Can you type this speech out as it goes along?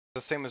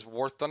the same as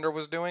War Thunder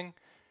was doing.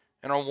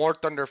 And on War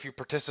Thunder, if you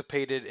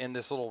participated in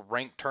this little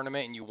ranked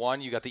tournament and you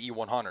won, you got the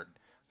E100.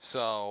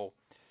 So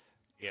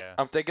Yeah.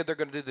 I'm thinking they're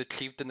gonna do the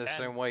Chieftain the And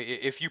same way.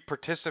 If you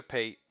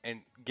participate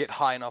and get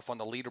high enough on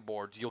the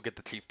leaderboards, you'll get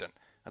the Chieftain.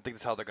 I think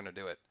that's how they're gonna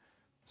do it.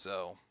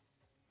 So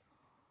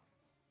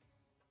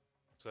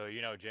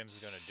you know Jim's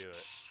gonna do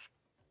it.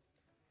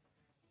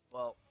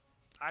 Well,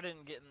 I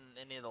didn't get in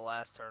any of the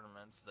last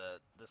tournaments that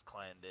this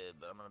clan did,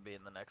 but I'm gonna be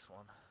in the next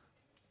one.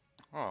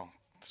 oh,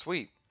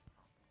 sweet.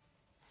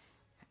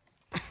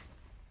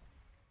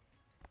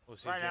 We'll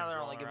see Right now Jim's they're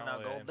only rolling giving around out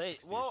with gold. an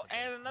M60 Well, again.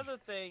 and another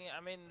thing,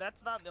 I mean,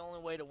 that's not the only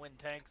way to win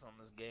tanks on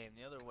this game.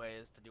 The other way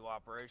is to do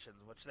operations,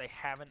 which they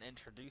haven't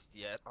introduced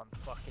yet on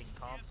fucking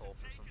console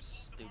for some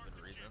stupid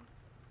reason.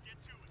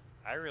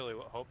 I really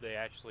hope they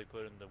actually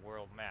put in the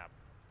world map,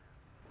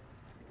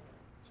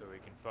 so we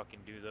can fucking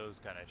do those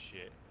kind of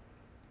shit.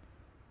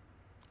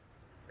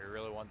 I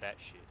really want that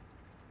shit.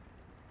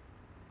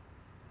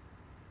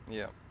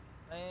 Yeah.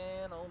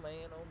 Man, oh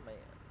man, oh man.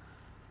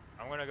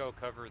 I'm gonna go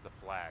cover the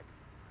flag.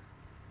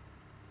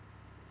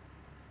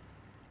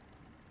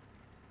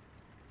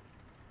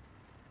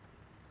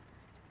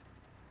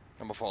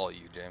 I'm gonna follow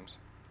you, James.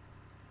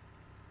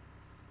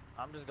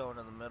 I'm just going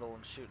in the middle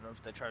and shooting them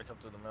if they try to come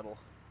through the middle.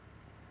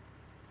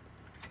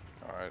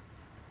 All right.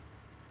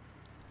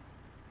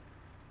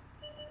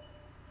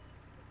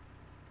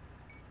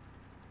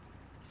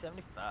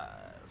 $75.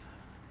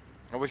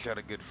 I wish I had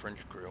a good French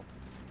crew.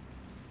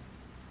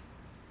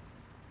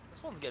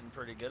 This one's getting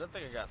pretty good. I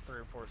think I got 3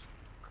 or 4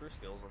 crew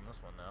skills on this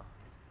one now.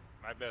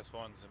 My best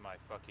one's in my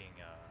fucking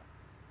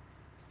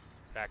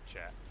back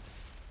chat.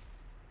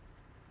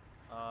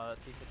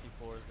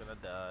 T-54 is gonna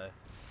die.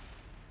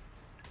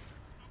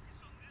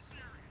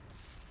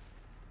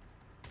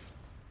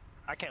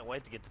 I can't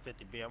wait to get to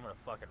 50B. I'm gonna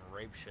fucking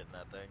rape shit in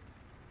that thing.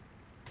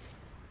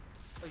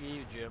 Look at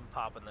you, Jim,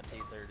 popping the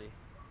T-30.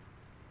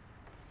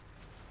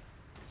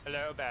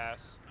 Hello, Bass.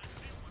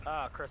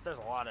 Ah, Chris, there's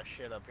a lot of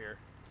shit up here.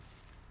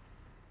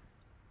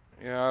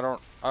 Yeah,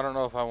 I don't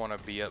know if I want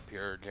to be up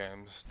here,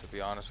 James, to be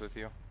honest with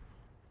you.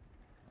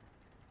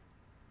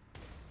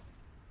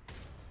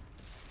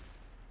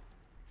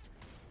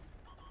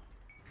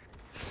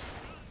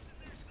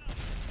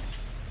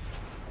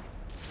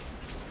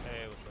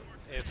 Hey, what's up?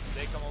 If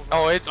they come over.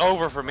 Oh, it's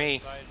over for me.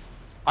 Side,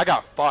 I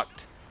got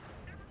fucked.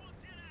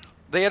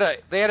 They had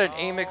an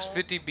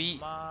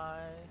AMX-50B My...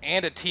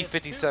 and a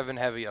T-57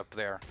 heavy up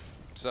there.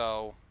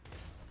 So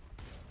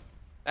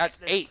that's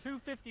There's 8.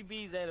 2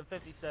 50Bs and a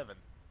 57.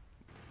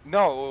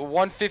 No,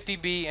 one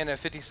 50B and a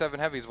 57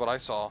 heavy is what I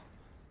saw.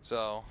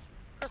 So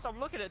Chris, I'm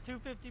looking at 2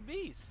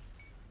 50Bs.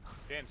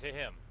 James, hit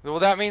him. well,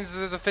 that means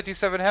there's a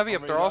 57 heavy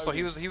I'm up there also.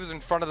 reloading. He was in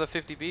front of the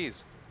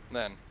 50Bs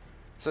then.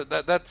 So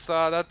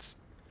that's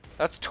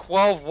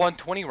 12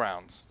 120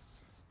 rounds.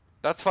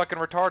 That's fucking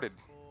retarded.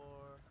 4,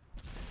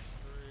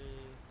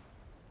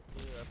 3,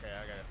 2. Okay,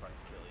 I gotta fucking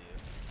kill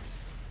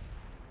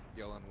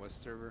you. Y'all on West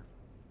server?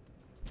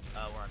 We're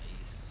on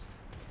East.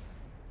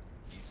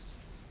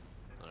 East.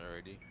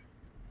 Alrighty.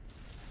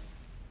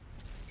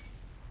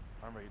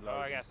 I'm reloading. Oh,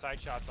 I got side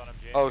shots on him,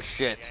 James. Oh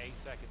shit. Yeah, 8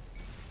 seconds.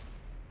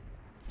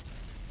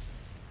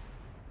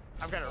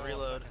 I've got to 12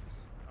 reload. seconds.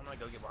 I'm gonna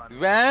go get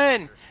behind.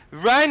 Run!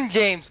 Run,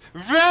 James!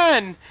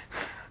 Run!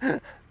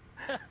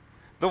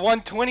 The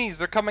 120s,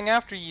 they're coming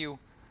after you.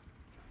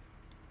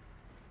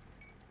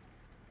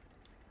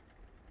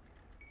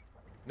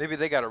 Maybe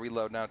they gotta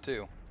reload now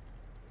too.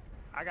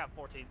 I got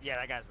 14. Yeah,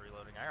 that guy's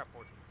reloading. I got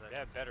 14 seconds. They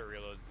have better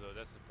reloads though.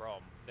 That's the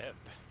problem. They have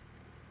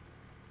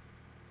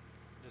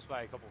just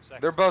by a couple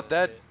seconds. They're both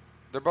that's dead. it.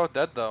 They're both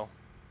dead though.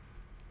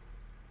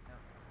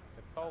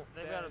 They're both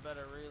They've dead. got a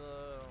better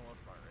reload. What's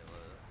my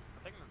reload?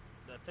 I think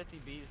the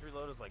 50B's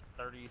reload is like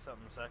 30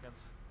 something seconds.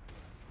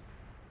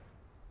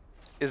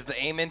 Is the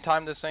aim in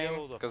time the same?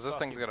 Feel the Because this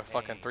thing's got a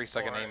fucking fucking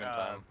 3-second pain. aim in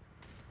time.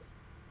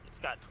 It's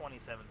got 27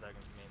 seconds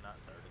to me, not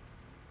 30.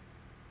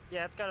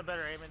 Yeah, it's got a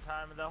better aim in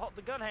time.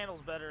 The gun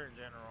handle's better in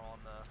general on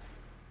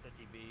the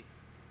 50B.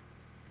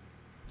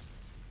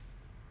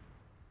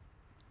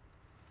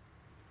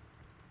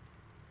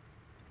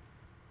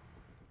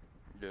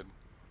 Good.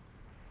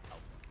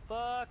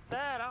 Fuck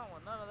that! I don't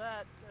want none of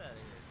that. Get out of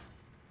here.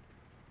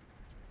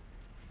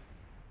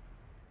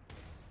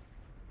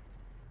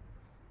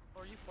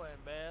 What are you playing,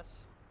 Bass?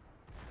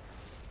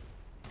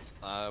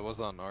 I was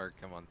on Arc,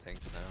 I'm on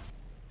Tanks now.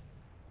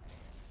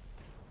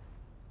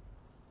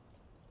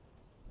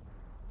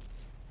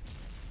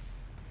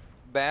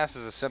 Bass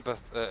is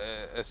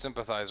a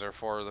sympathizer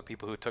for the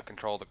people who took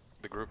control of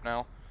the group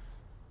now.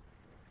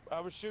 I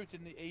was shooting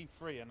the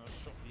E3 and I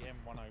shot the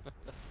M104.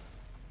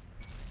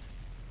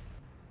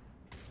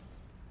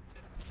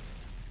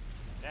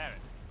 Damn it.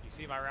 You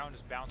see my round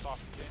just bounce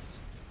off the James?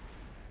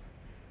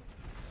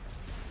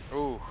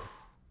 Ooh.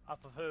 Off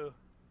of who?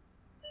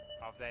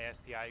 Off that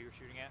STI you were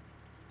shooting at?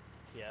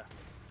 Yeah.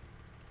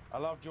 I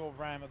loved your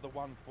ram of the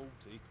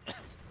 140.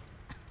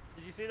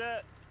 Did you see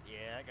that?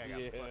 Yeah, that guy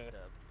got Yeah. fucked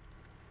up.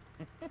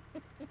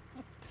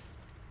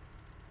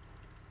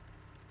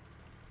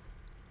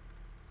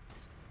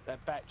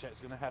 That bat chat's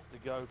gonna have to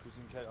go because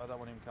in case I don't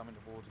want him coming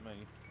towards me.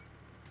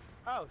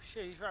 Oh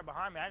shit, he's right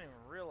behind me. I didn't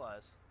even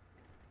realize.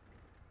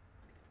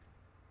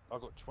 I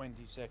got 20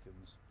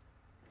 seconds.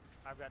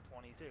 I've got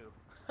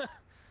 22.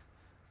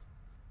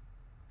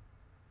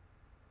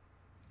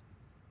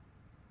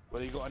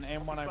 Well, you got an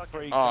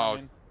M103 Oh,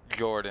 coming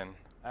Jordan.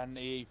 and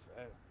the He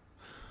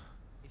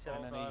said,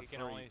 And then Oh, he you can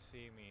free. only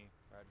see me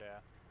right there.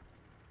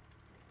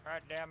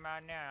 Right there,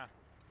 man, now.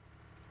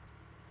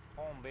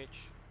 Home, bitch.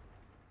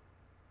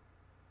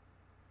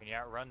 Can you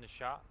outrun the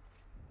shot?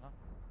 Huh?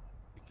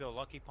 You feel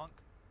lucky, punk?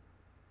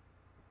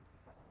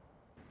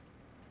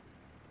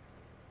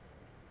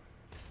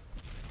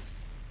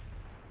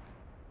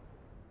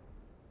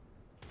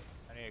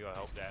 I need to go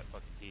help that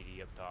fucking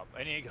TD up top.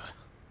 I need to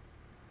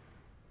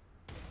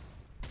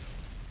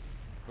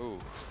go. Ooh.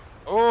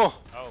 Oh!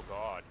 Oh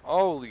god.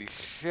 Holy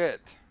shit.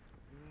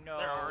 No.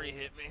 they already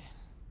hit me.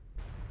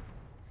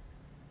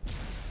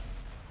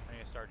 I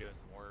need to start doing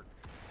some work.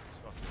 It's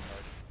fucking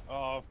hard.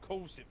 Oh, of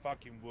course it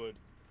fucking would.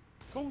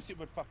 Of course it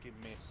would fucking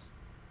miss.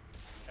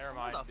 Never Where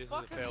mind, the this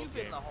fuck is a have you failed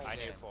been game. the whole I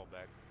need game? to fall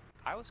back.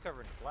 I was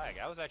covering the flag.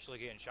 I was actually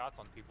getting shots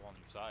on people on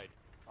your side.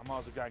 I might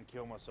as well go and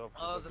kill myself.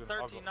 'cause Oh, there's a I've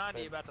got 1390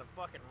 spent- about to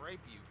fucking rape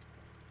you.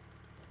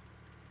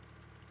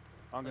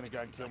 I'm gonna me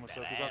go and just kill like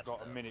myself that because I've ass,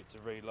 got a though. minute to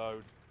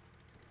reload.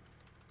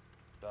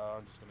 So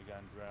I'm just gonna go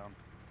and drown.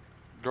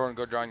 Jordan,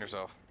 go drown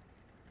yourself.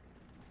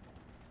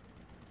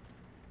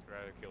 I'd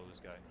rather kill this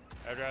guy.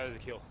 I'd rather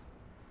kill.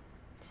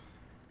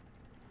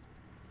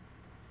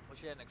 Wish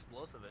he had an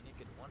explosive and he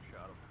could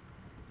one-shot him.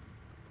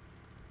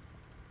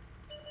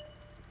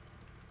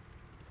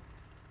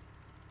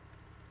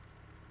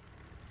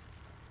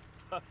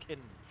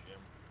 Fucking Jim.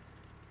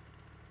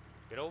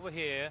 Get over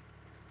here.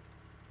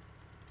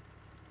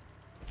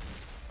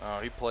 Oh,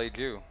 he played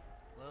you.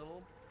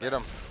 Little. Get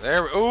him.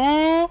 There we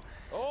Ooh!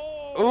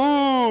 Oh!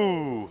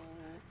 Ooh!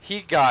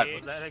 He got Yeah.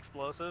 Was that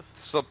explosive?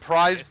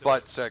 surprise Yes, it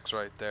butt was. sex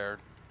right there.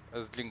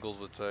 As Jingles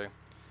would say.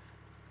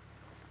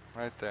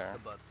 Right there. The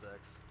butt sex.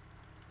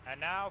 And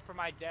now for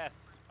my death.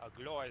 A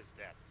glorious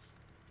death.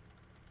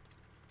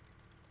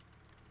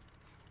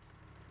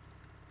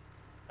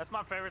 That's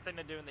my favorite thing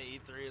to do in the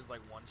E3 is like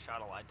one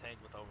shot a light tank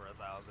with over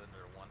 1,000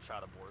 or one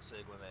shot a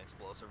Borsig with an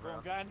explosive Go on,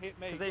 round. go and hit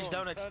me. 'Cause they Go just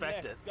on, don't turn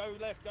expect left. it. Go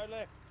left, go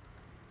left.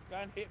 Go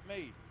and hit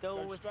me. Go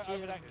Go with straight Jim.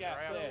 over that gap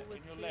Go there, with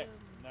in your left. Jim.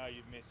 No,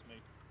 you missed me.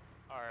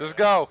 Alright. Just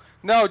go.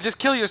 No, just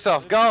kill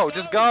yourself. Just Go. go.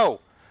 Just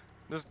go.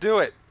 Just do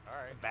it.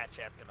 Alright. Bat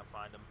chat's gonna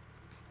find him.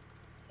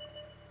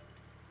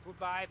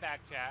 Goodbye, back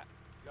chat.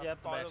 You have Yep,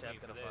 to the follow bat me chat's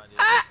for gonna this. find you.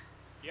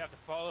 You have to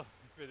follow me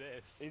for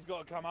this. He's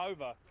got to come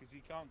over because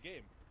he can't get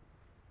him.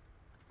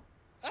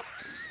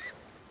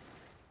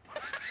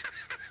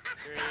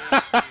 Three,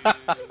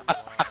 two,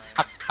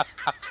 one.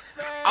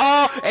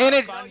 Oh, and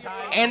it Fun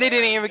time. and they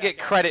didn't even get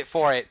credit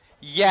for it.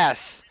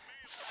 Yes.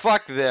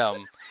 Fuck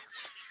them.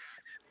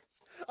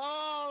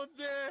 Oh,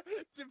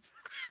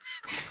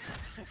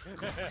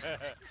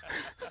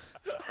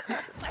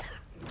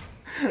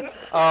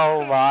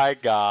 Oh my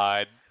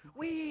god.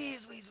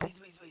 Wheeze, wheeze, wheeze,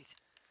 wheeze, wheeze.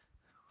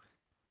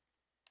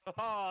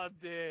 oh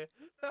dear.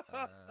 Oh,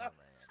 man.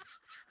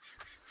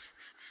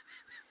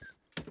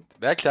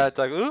 That guy's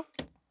like, ooh.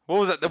 What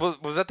was that?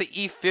 Was that the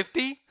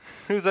E50?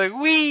 He was like,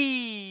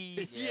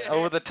 wee! Yeah.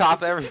 Over the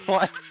top of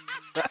everyone.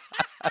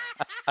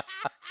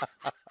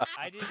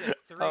 I did a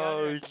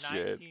Oh, 319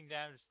 shit.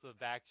 damage to the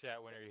back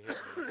chat when he hit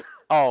me.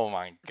 Oh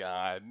my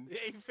god. The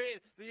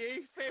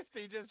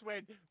E50 just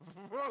went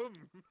vroom.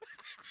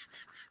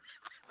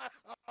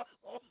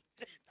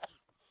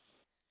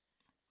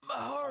 My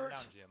Calm heart.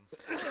 down,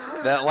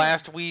 Jim. That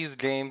last wheeze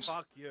games.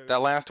 Fuck you.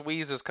 That last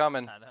wheeze is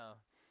coming. I know.